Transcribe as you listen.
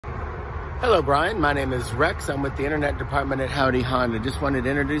Hello, Brian. My name is Rex. I'm with the Internet Department at Howdy Honda. Just wanted to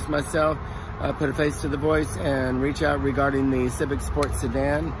introduce myself, put a face to the voice, and reach out regarding the Civic Sport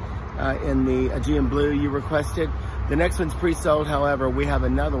Sedan in the Aegean Blue you requested. The next one's pre-sold. However, we have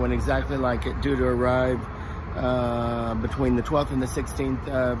another one exactly like it due to arrive between the 12th and the 16th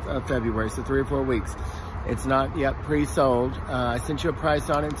of February, so 3 or 4 weeks. It's not yet pre-sold. I sent you a price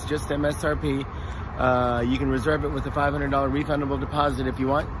on it. It's just MSRP. You can reserve it with a $500 refundable deposit if you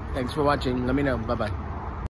want. Thanks for watching. Let me know. Bye-bye.